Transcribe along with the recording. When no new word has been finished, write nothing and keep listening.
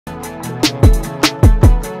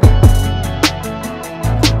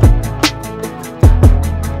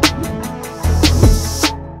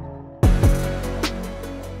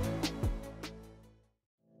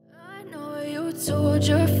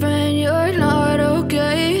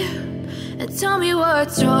Tell me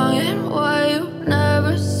what's wrong and why you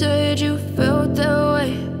never said you felt that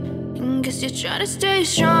way. And guess you're trying to stay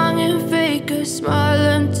strong and fake a smile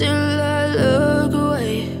until I look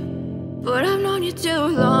away. But I've known you too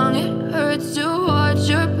long, it hurts to watch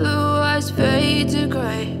your blue eyes fade to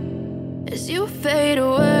gray as you fade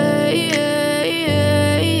away,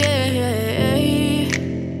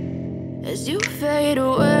 as you fade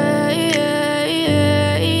away.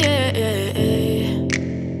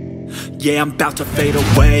 Yeah, I'm about to fade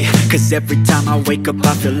away, cause every time I wake up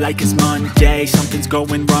I feel like it's Monday. Something's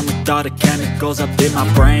going wrong with all the chemicals up in my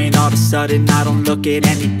brain. All of a sudden I don't look at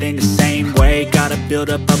anything the same way. Got a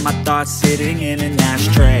buildup of my thoughts sitting in an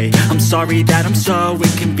ashtray. I'm sorry that I'm so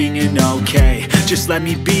inconvenient, okay. Just let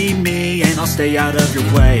me be me and I'll stay out of your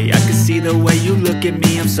way. I can see the way you look at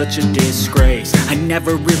me, I'm such a disgrace. I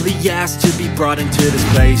never really asked to be brought into this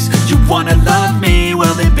place. You wanna love me?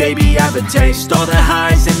 Well then baby I have a taste. All the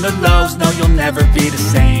highs and the lows, no, you'll never be the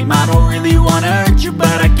same. I don't really wanna hurt you,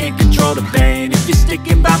 but I can't control the pain. If you're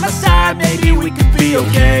sticking by my side, maybe we could be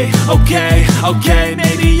okay. Okay,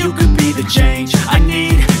 maybe you could be the change I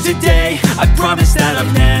need today. I promise that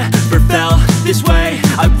I've never felt this way.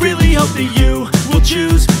 I really hope that you will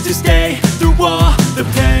choose to stay through all the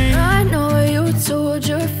pain. I know you told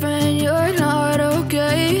your friend you're not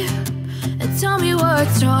okay. And tell me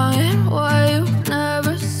what's wrong and why you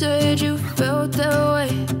never said you felt that way.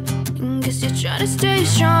 Guess you're trying to stay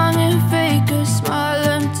strong and fake a smile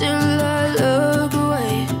until I look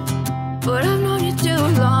away. But I've known you too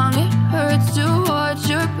long, it hurts to watch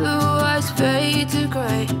your blue eyes fade to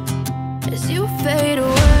gray as you fade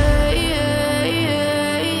away,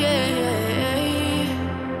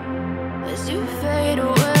 as you fade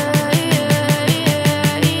away,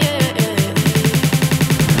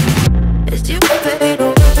 as you fade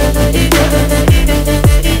away.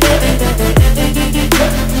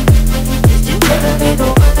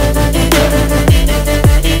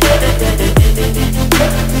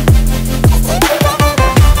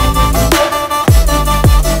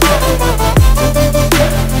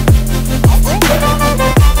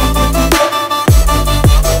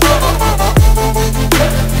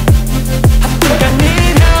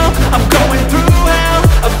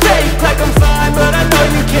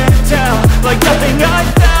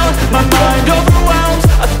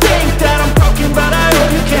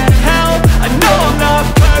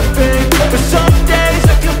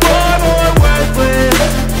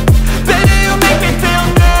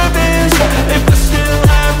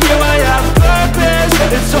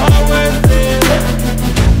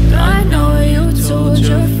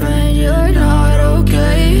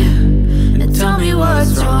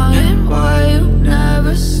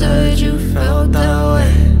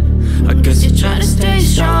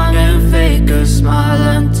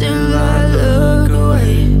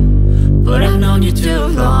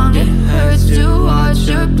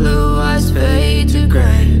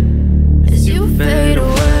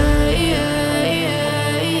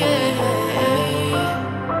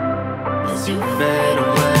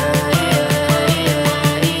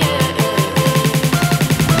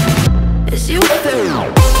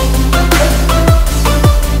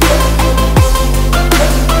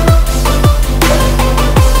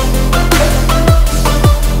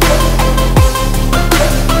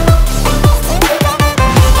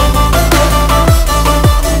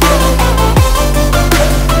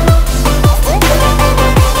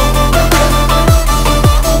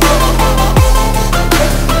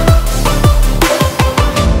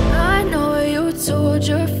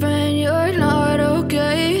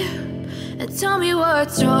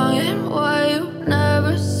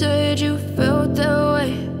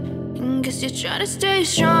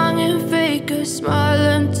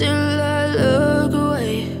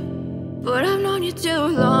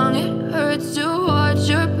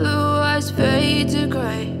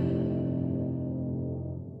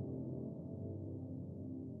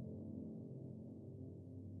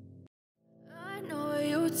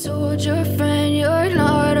 Told your friend you're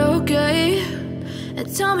not okay. And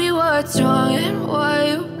tell me what's wrong and why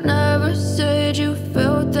you never said you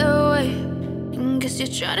felt that way. And guess you're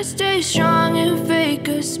trying to stay strong and fake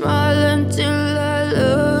a smile until I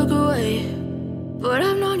look away. But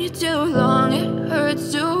I've known you too long, it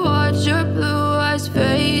hurts to watch your blue eyes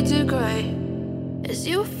fade to gray as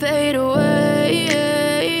you fade away,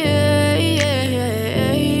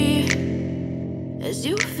 as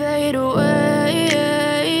you fade away.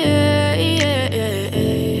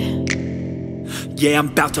 Yeah, I'm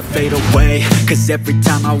about to fade away, cause every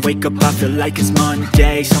time I wake up I feel like it's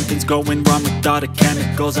Monday. Something's going wrong with all the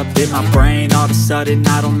chemicals up in my brain. All of a sudden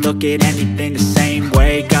I don't look at anything the same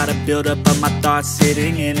way. Gotta build up of my thoughts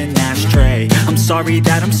sitting in an ashtray. I'm sorry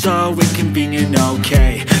that I'm so inconvenient,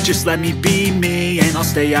 okay. Just let me be me and I'll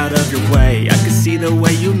stay out of your way. I can see the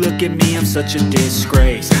way you look at me, I'm such a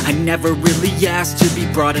disgrace. I never really asked to be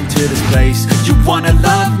brought into this place. You wanna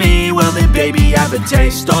love me? Well then baby I have a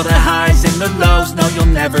taste. All the highs and the lows, no you'll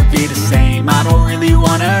never be the same. I don't really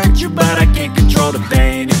wanna hurt you but I can't control the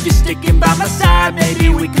pain. If you're sticking by my side, maybe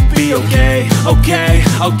we could be okay.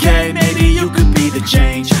 Okay, maybe you could be the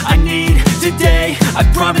change I need today. I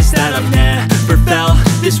promise that I've never felt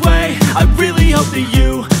this way. I really hope that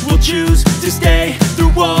you will choose to stay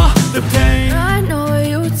through all the pain. I know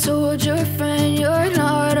you told your friend you're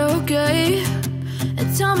not okay,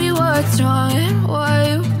 and tell me what's wrong and why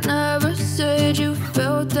you never said you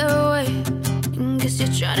felt that way. Guess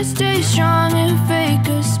you're trying to stay strong and fake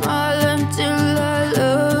a smile until I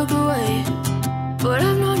look away. But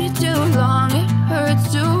I've known you too long, it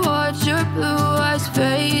hurts to watch your blue eyes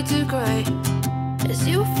fade to gray as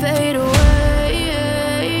you fade away.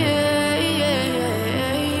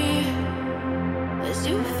 As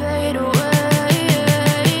you fade away.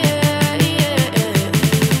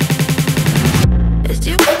 As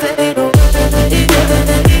you fade away.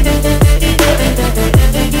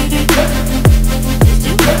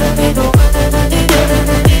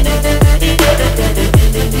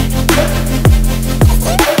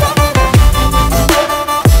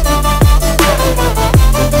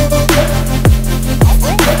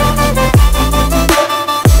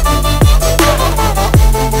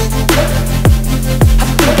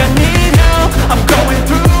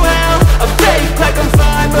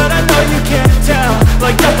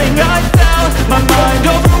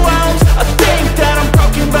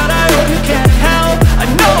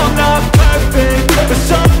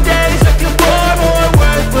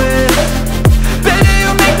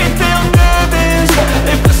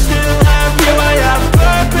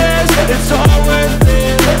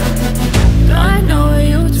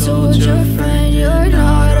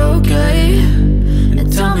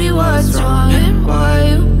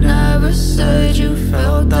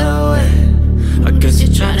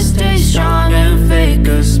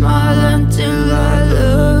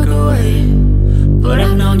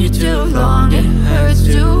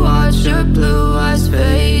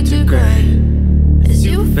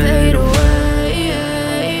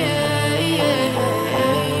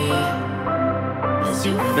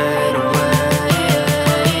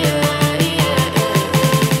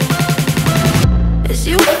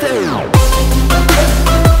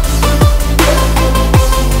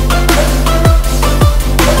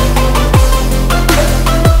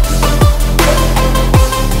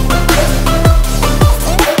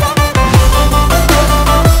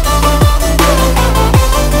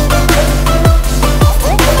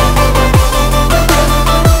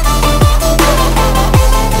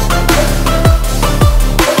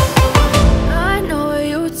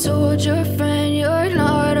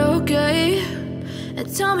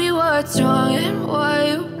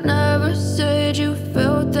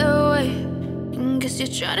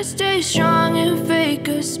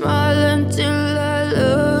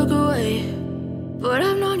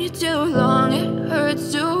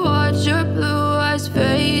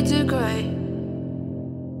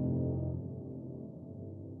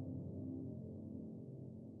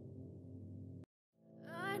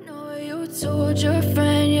 Told your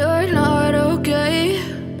friend you're not okay,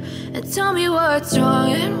 and tell me what's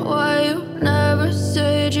wrong and why you never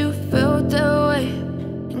said you felt that way.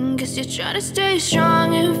 Guess you're trying to stay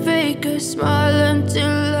strong and fake a smile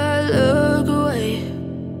until I look away.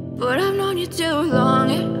 But I've known you too long,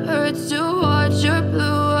 it hurts to watch your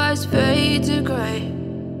blue eyes fade to gray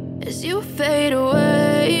as you fade away.